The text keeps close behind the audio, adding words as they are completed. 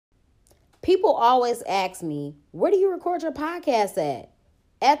People always ask me, where do you record your podcast at?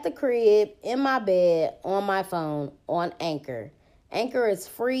 At the crib, in my bed, on my phone, on Anchor. Anchor is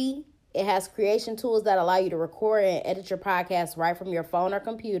free. It has creation tools that allow you to record and edit your podcast right from your phone or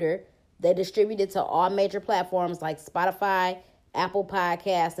computer. They distribute it to all major platforms like Spotify, Apple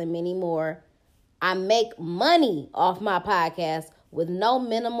Podcasts, and many more. I make money off my podcast with no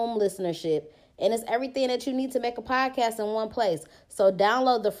minimum listenership. And it's everything that you need to make a podcast in one place. So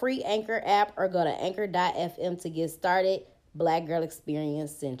download the free Anchor app or go to anchor.fm to get started. Black Girl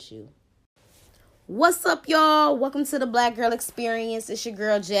Experience sent you. What's up, y'all? Welcome to the Black Girl Experience. It's your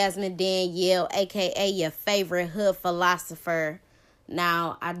girl, Jasmine Danielle, a.k.a. your favorite hood philosopher.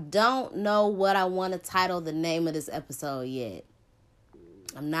 Now, I don't know what I want to title the name of this episode yet.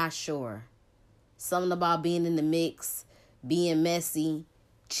 I'm not sure. Something about being in the mix, being messy,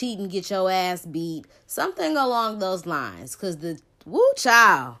 cheating, get your ass beat. Something along those lines. Because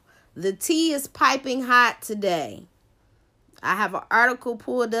the tea is piping hot today. I have an article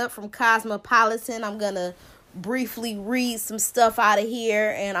pulled up from Cosmopolitan. I'm going to briefly read some stuff out of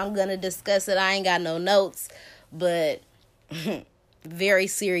here, and I'm going to discuss it. I ain't got no notes, but very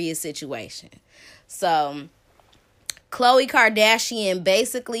serious situation. So, Khloe Kardashian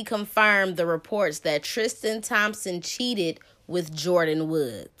basically confirmed the reports that Tristan Thompson cheated with Jordyn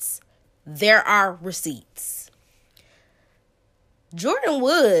Woods. There are receipts. Jordyn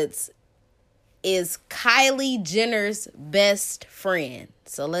Woods is Kylie Jenner's best friend.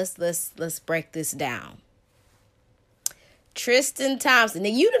 So let's break this down. Tristan Thompson. Now,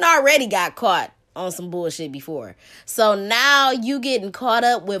 you done already got caught on some bullshit before. So now you getting caught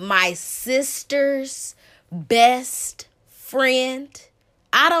up with my sister's best friend.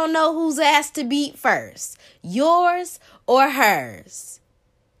 I don't know whose ass to beat first. Yours or hers.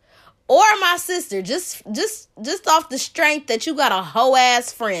 Or my sister, just off the strength that you got a hoe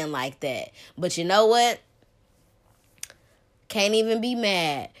ass friend like that. But you know what? Can't even be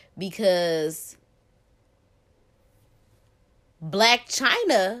mad because Blac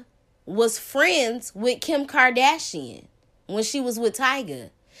Chyna was friends with Kim Kardashian when she was with Tyga.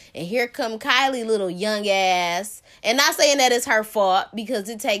 And here come Kylie, little young ass. And not saying that it's her fault, because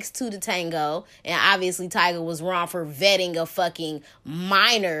it takes two to tango. And obviously Tyga was wrong for vetting a fucking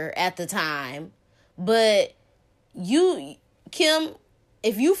minor at the time. But you, Kim,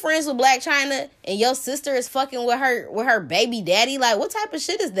 if you friends with Blac Chyna and your sister is fucking with her baby daddy, like, what type of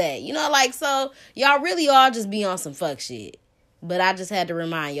shit is that? You know, like, so y'all really all just be on some fuck shit. But I just had to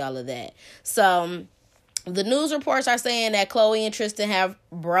remind y'all of that. So the news reports are saying that Khloe and Tristan have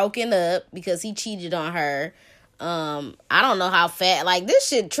broken up because he cheated on her. I don't know how fast, like, this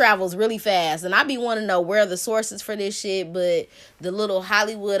shit travels really fast, and I be wanting to know where the sources for this shit, but the little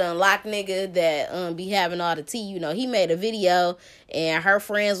Hollywood Unlocked nigga that be having all the tea, you know, he made a video, and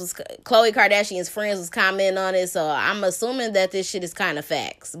Khloe Kardashian's friends was commenting on it, so I'm assuming that this shit is kind of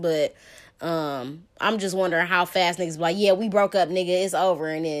facts, but I'm just wondering how fast niggas be like, yeah, we broke up, nigga, it's over,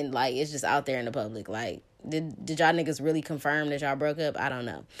 and then, like, it's just out there in the public, like, did y'all niggas really confirm that y'all broke up? I don't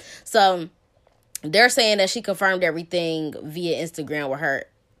know. So they're saying that she confirmed everything via Instagram with her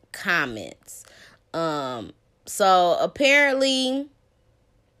comments. So apparently,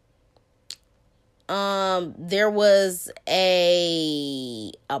 there was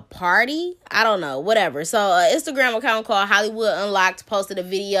a party. I don't know, whatever. So an Instagram account called Hollywood Unlocked posted a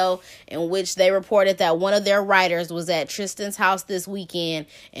video in which they reported that one of their writers was at Tristan's house this weekend,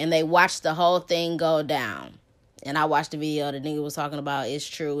 and they watched the whole thing go down. And I watched the video. The nigga was talking about it's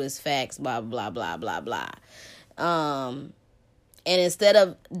true, it's facts, blah, blah, blah, blah, blah. And instead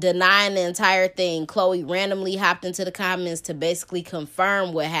of denying the entire thing, Khloe randomly hopped into the comments to basically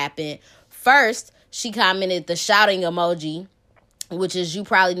confirm what happened. First, she commented the shouting emoji, which, as you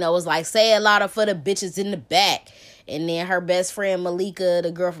probably know, is like, say it louder for the bitches in the back. And then her best friend, Malika,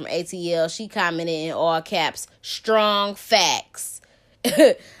 the girl from ATL, she commented in all caps, strong facts.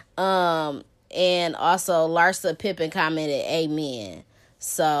 And also Larsa Pippen commented, amen.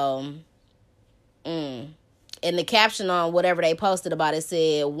 So, and the caption on whatever they posted about it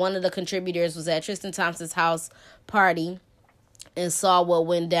said, one of the contributors was at Tristan Thompson's house party and saw what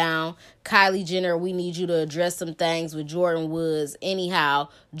went down. Kylie Jenner, we need you to address some things with Jordyn Woods. Anyhow,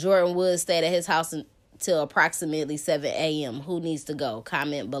 Jordyn Woods stayed at his house until approximately 7 a.m. Who needs to go?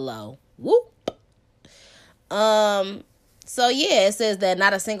 Comment below. Whoop. So yeah, it says that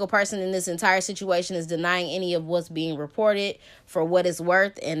not a single person in this entire situation is denying any of what's being reported for what it's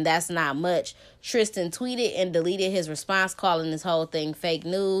worth, and that's not much. Tristan tweeted and deleted his response, calling this whole thing fake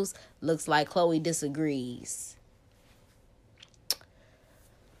news. Looks like Khloe disagrees.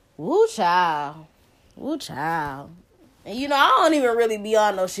 Woo child. Woo child. And I don't even really be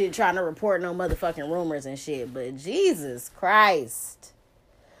on no shit trying to report no motherfucking rumors and shit. But Jesus Christ.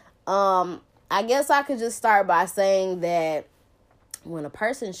 I guess I could just start by saying that when a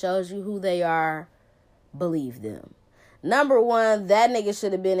person shows you who they are, believe them. Number one, that nigga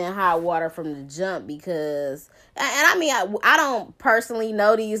should have been in hot water from the jump because, and I mean, I don't personally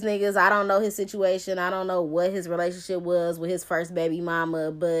know these niggas. I don't know his situation. I don't know what his relationship was with his first baby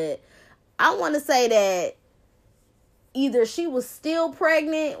mama, but I want to say that either she was still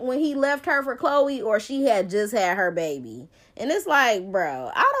pregnant when he left her for Chloe or she had just had her baby. And it's like,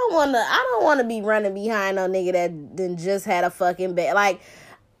 bro, I don't want to be running behind no nigga that then just had a fucking baby. Like,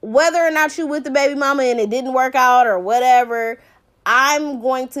 whether or not you with the baby mama and it didn't work out or whatever, I'm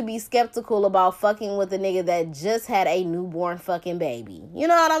going to be skeptical about fucking with a nigga that just had a newborn fucking baby. You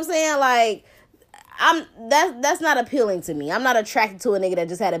know what I'm saying? Like, that's not appealing to me. I'm not attracted to a nigga that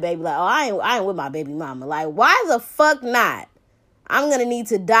just had a baby. Like, oh, I ain't with my baby mama. Like, why the fuck not? I'm gonna need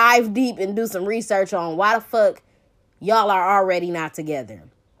to dive deep and do some research on why the fuck y'all are already not together.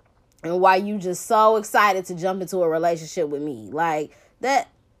 And why you just so excited to jump into a relationship with me. Like, that,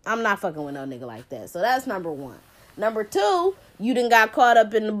 I'm not fucking with no nigga like that. So that's number one. Number two, you done got caught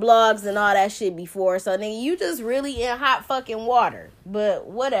up in the blogs and all that shit before. So, nigga, you just really in hot fucking water. But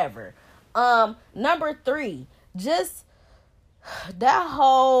whatever. Number three, just that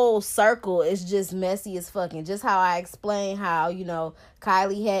whole circle is just messy as fucking. Just how I explained how,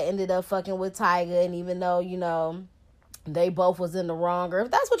 Kylie had ended up fucking with Tyga, and even though, they both was in the wrong, or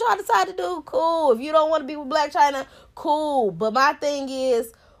if that's what y'all decide to do, cool. If you don't want to be with Blac Chyna, cool. But my thing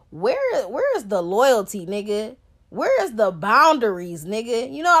is, where is the loyalty, nigga? Where is the boundaries,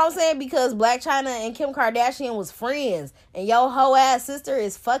 nigga? You know what I'm saying? Because Blac Chyna and Kim Kardashian was friends, and your hoe ass sister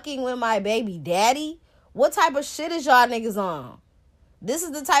is fucking with my baby daddy. What type of shit is y'all niggas on? This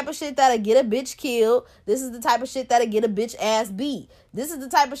is the type of shit that'll get a bitch killed. This is the type of shit that'll get a bitch ass beat. This is the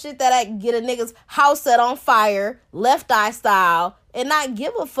type of shit that'll get a nigga's house set on fire, Left Eye style, and not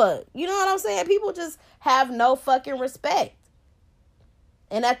give a fuck. You know what I'm saying? People just have no fucking respect.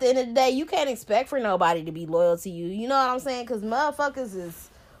 And at the end of the day, you can't expect for nobody to be loyal to you. You know what I'm saying? Because motherfuckers is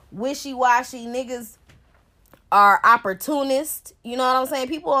wishy-washy. Niggas are opportunists. You know what I'm saying?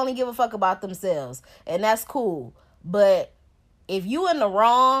 People only give a fuck about themselves. And that's cool. But if you in the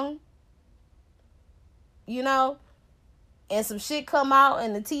wrong, and some shit come out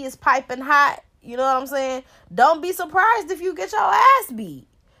and the tea is piping hot, you know what I'm saying? Don't be surprised if you get your ass beat.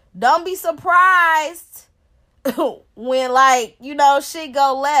 Don't be surprised when, shit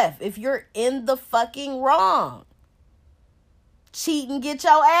go left. If you're in the fucking wrong. Cheat and get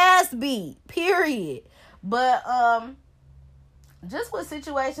your ass beat. Period. But, just with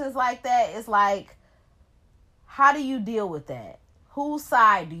situations like that, it's like, how do you deal with that? Whose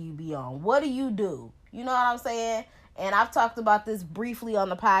side do you be on? What do? You know what I'm saying? And I've talked about this briefly on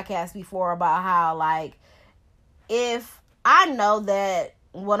the podcast before about how, like, if I know that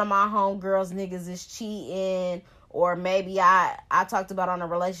one of my homegirls niggas is cheating, or maybe I talked about on a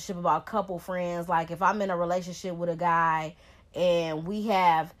relationship about couple friends, like if I'm in a relationship with a guy and we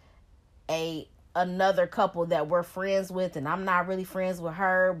have another couple that we're friends with and I'm not really friends with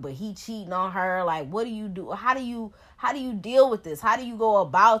her, but he cheating on her, like, what do you do? How do you deal with this? How do you go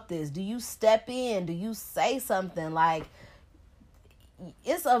about this? Do you step in? Do you say something? Like,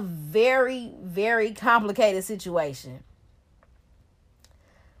 it's a very, very complicated situation.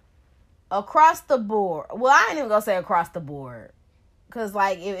 Across the board. Well, I ain't even gonna say across the board. Because,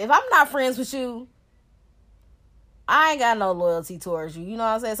 like, if I'm not friends with you, I ain't got no loyalty towards you. You know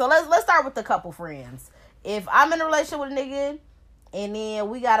what I'm saying? So let's start with the couple friends. If I'm in a relationship with a nigga, and then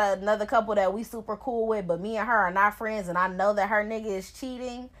we got another couple that we super cool with, but me and her are not friends, and I know that her nigga is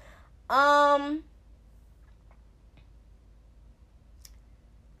cheating,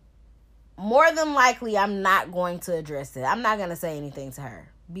 more than likely, I'm not going to address it. I'm not going to say anything to her.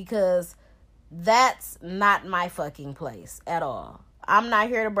 Because that's not my fucking place at all. I'm not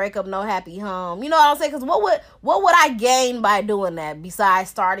here to break up no happy home. You know what I'm saying? Because what would I gain by doing that besides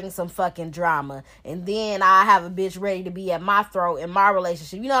starting some fucking drama? And then I have a bitch ready to be at my throat in my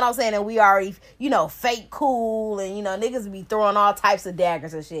relationship. You know what I'm saying? And we already, fake cool. And, niggas be throwing all types of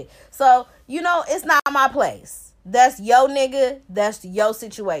daggers and shit. So, it's not my place. That's your nigga. That's your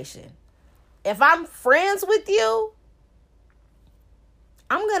situation. If I'm friends with you,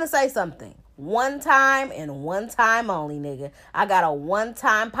 I'm going to say something. One time and one time only, nigga. I got a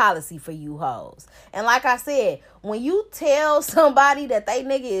one-time policy for you hoes. And like I said, when you tell somebody that they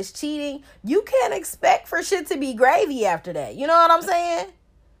nigga is cheating, you can't expect for shit to be gravy after that. You know what I'm saying?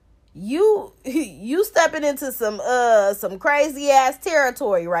 You stepping into some crazy ass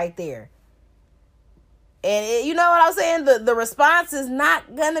territory right there. And you know what I'm saying? The response is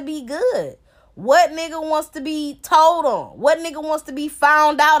not gonna be good. What nigga wants to be told on? What nigga wants to be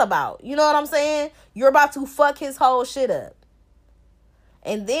found out about? You know what I'm saying? You're about to fuck his whole shit up.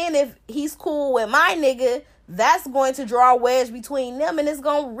 And then if he's cool with my nigga, that's going to draw a wedge between them, and it's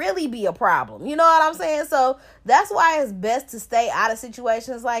going to really be a problem. You know what I'm saying? So that's why it's best to stay out of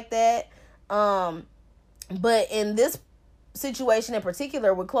situations like that. But in this situation in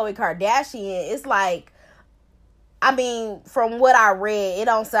particular with Khloe Kardashian, it's like, I mean, from what I read, it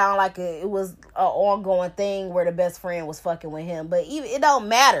don't sound like it was an ongoing thing where the best friend was fucking with him. But even it don't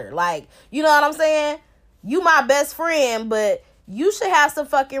matter. Like, you know what I'm saying? You my best friend, but you should have some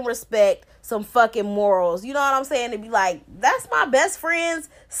fucking respect, some fucking morals. You know what I'm saying? To be like, that's my best friend's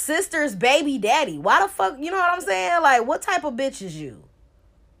sister's baby daddy. Why the fuck? You know what I'm saying? Like, what type of bitch is you?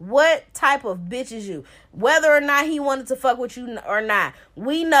 What type of bitch is you? Whether or not he wanted to fuck with you or not.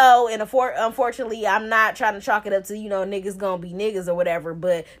 We know, and unfortunately, I'm not trying to chalk it up to, you know, niggas gonna be niggas or whatever,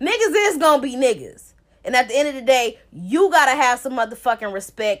 but niggas is gonna be niggas. And at the end of the day, you gotta have some motherfucking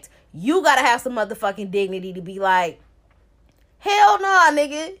respect. You gotta have some motherfucking dignity to be like, hell no,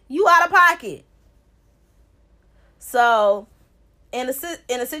 nigga. You out of pocket. So, in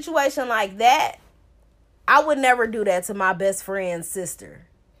a situation like that, I would never do that to my best friend's sister.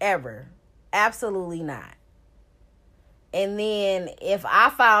 Ever. Absolutely not. And then if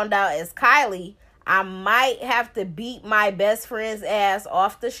I found out as Kylie, I might have to beat my best friend's ass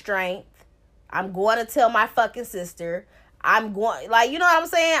off the strength. I'm going to tell my fucking sister. I'm going, like, you know what I'm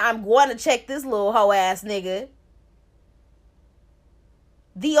saying? I'm going to check this little hoe ass nigga.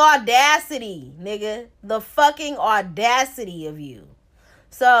 The audacity, nigga. The fucking audacity of you.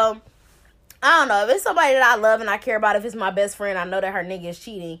 So, I don't know. If it's somebody that I love and I care about, if it's my best friend, I know that her nigga is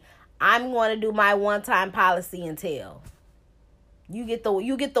cheating, I'm going to do my one-time policy and tell. You get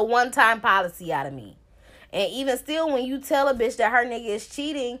the one-time policy out of me. And even still, when you tell a bitch that her nigga is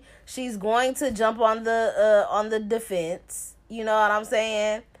cheating, she's going to jump on the defense. You know what I'm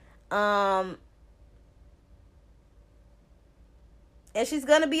saying? And she's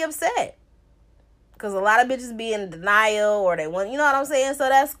going to be upset. Because a lot of bitches be in denial, or they want, you know what I'm saying? So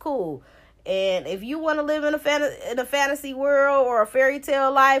that's cool. And if you want to live in a fantasy world or a fairy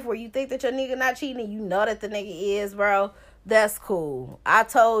tale life where you think that your nigga not cheating, you know that the nigga is, bro, that's cool. I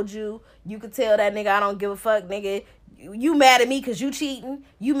told you, you could tell that nigga I don't give a fuck, nigga. You mad at me because you cheating.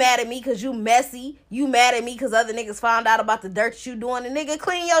 You mad at me because you messy. You mad at me because other niggas found out about the dirt that you doing. And nigga,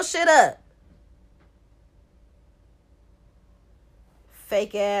 clean your shit up.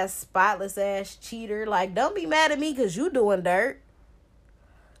 Fake ass, spotless ass cheater. Like, don't be mad at me because you doing dirt.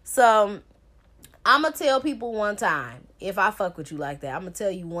 So, I'm going to tell people one time, if I fuck with you like that. I'm going to tell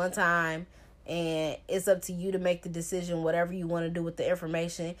you one time, and it's up to you to make the decision, whatever you want to do with the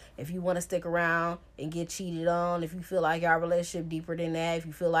information. If you want to stick around and get cheated on, if you feel like your relationship deeper than that, if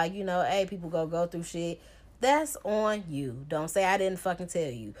you feel like, you know, hey, people go through shit, that's on you. Don't say I didn't fucking tell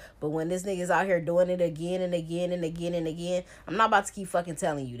you. But when this nigga's out here doing it again and again and again and again, I'm not about to keep fucking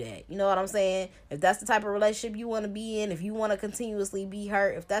telling you that. You know what I'm saying? If that's the type of relationship you want to be in, if you want to continuously be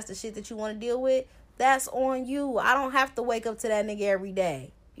hurt, if that's the shit that you want to deal with, that's on you. I don't have to wake up to that nigga every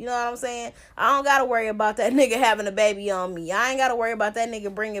day. You know what I'm saying? I don't got to worry about that nigga having a baby on me. I ain't got to worry about that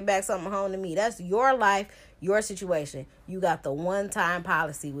nigga bringing back something home to me. That's your life, your situation. You got the one-time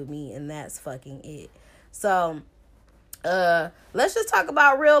policy with me, and that's fucking it. So, let's just talk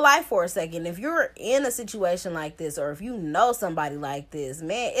about real life for a second. If you're in a situation like this, or if you know somebody like this,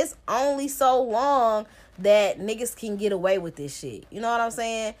 man, it's only so long that niggas can get away with this shit. You know what I'm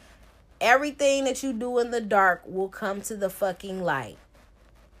saying? Everything that you do in the dark will come to the fucking light.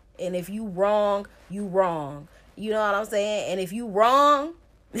 And if you wrong, you wrong. You know what I'm saying? And if you wrong,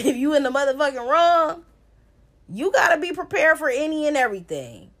 if you in the motherfucking wrong, you gotta be prepared for any and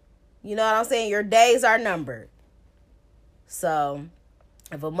everything. You know what I'm saying? Your days are numbered. So,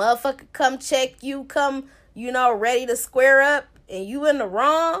 if a motherfucker come check you, come, you know, ready to square up, and you in the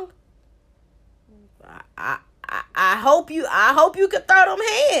wrong, I hope you can throw them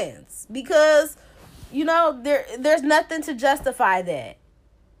hands, because, you know, there's nothing to justify that.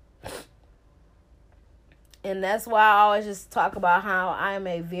 And that's why I always just talk about how I am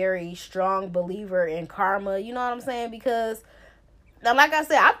a very strong believer in karma. You know what I'm saying? Because, now, like I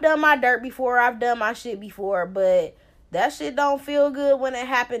said, I've done my dirt before. I've done my shit before. But that shit don't feel good when it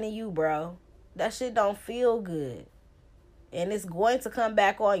happened to you, bro. That shit don't feel good. And it's going to come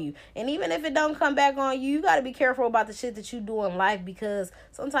back on you. And even if it don't come back on you, you got to be careful about the shit that you do in life. Because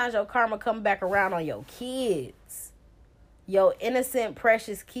sometimes your karma come back around on your kids. Your innocent,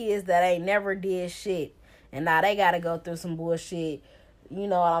 precious kids that ain't never did shit. And now they got to go through some bullshit. You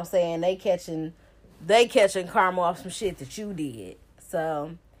know what I'm saying? They catching they catching karma off some shit that you did.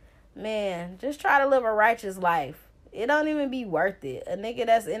 So, man, just try to live a righteous life. It don't even be worth it. A nigga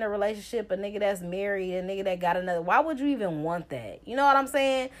that's in a relationship, a nigga that's married, a nigga that got another. Why would you even want that? You know what I'm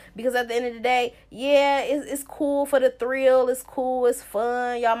saying? Because at the end of the day, yeah, it's cool for the thrill. It's cool. It's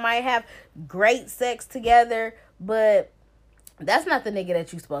fun. Y'all might have great sex together. But that's not the nigga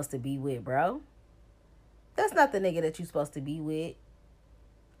that you supposed to be with, bro. That's not the nigga that you supposed to be with.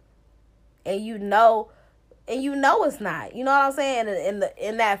 And you know it's not. You know what I'm saying?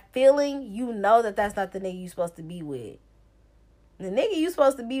 In that feeling, you know that's not the nigga you supposed to be with. The nigga you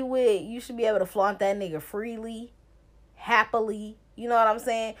supposed to be with, you should be able to flaunt that nigga freely, happily. You know what I'm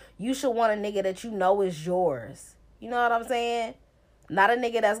saying? You should want a nigga that you know is yours. You know what I'm saying? Not a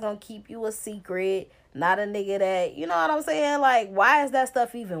nigga that's gonna keep you a secret. Not a nigga that, you know what I'm saying? Like, why is that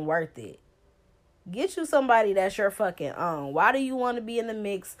stuff even worth it? Get you somebody that's your fucking own. Why do you want to be in the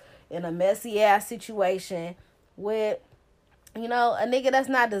mix in a messy ass situation with, you know, a nigga that's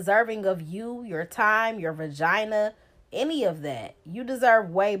not deserving of you, your time, your vagina, any of that? You deserve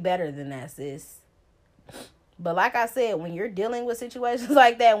way better than that, sis. But like I said, when you're dealing with situations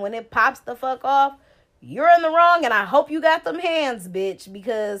like that, when it pops the fuck off, you're in the wrong, and I hope you got them hands, bitch,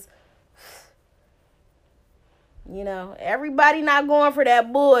 because, you know, everybody not going for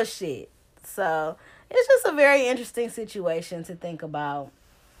that bullshit. So it's just a very interesting situation to think about.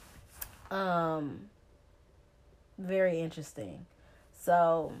 Very interesting.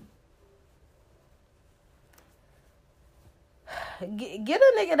 So get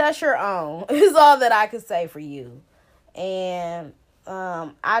a nigga that's your own is all that I could say for you. And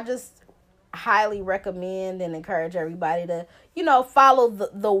I just highly recommend and encourage everybody to, you know, follow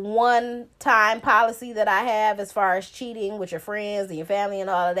the one time policy that I have as far as cheating with your friends and your family and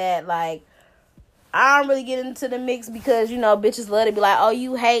all of that. Like, I don't really get into the mix because, you know, bitches love to be like, oh,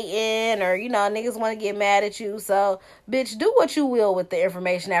 you hating, or, you know, niggas want to get mad at you. So, bitch, do what you will with the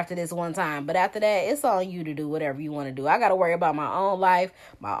information after this one time. But after that, it's on you to do whatever you want to do. I got to worry about my own life,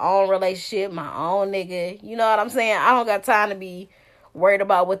 my own relationship, my own nigga. You know what I'm saying? I don't got time to be worried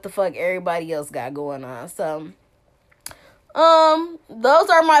about what the fuck everybody else got going on. So, those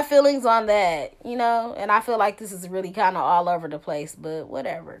are my feelings on that, you know, and I feel like this is really kind of all over the place, but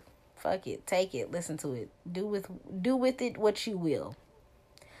whatever. Fuck it. Take it. Listen to it. Do with it what you will.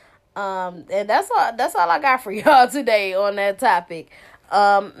 And that's all I got for y'all today on that topic.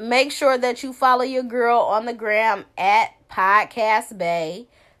 Make sure that you follow your girl on the gram at Podcast Bay.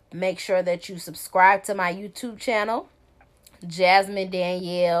 Make sure that you subscribe to my YouTube channel, Jasmine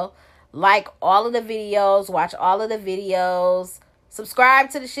Danielle. Like all of the videos. Watch all of the videos.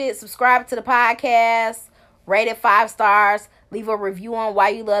 Subscribe to the shit. Subscribe to the podcast. Rate it 5 stars. Leave a review on why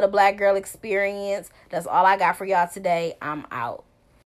you love the Black Girl Experience. That's all I got for y'all today. I'm out.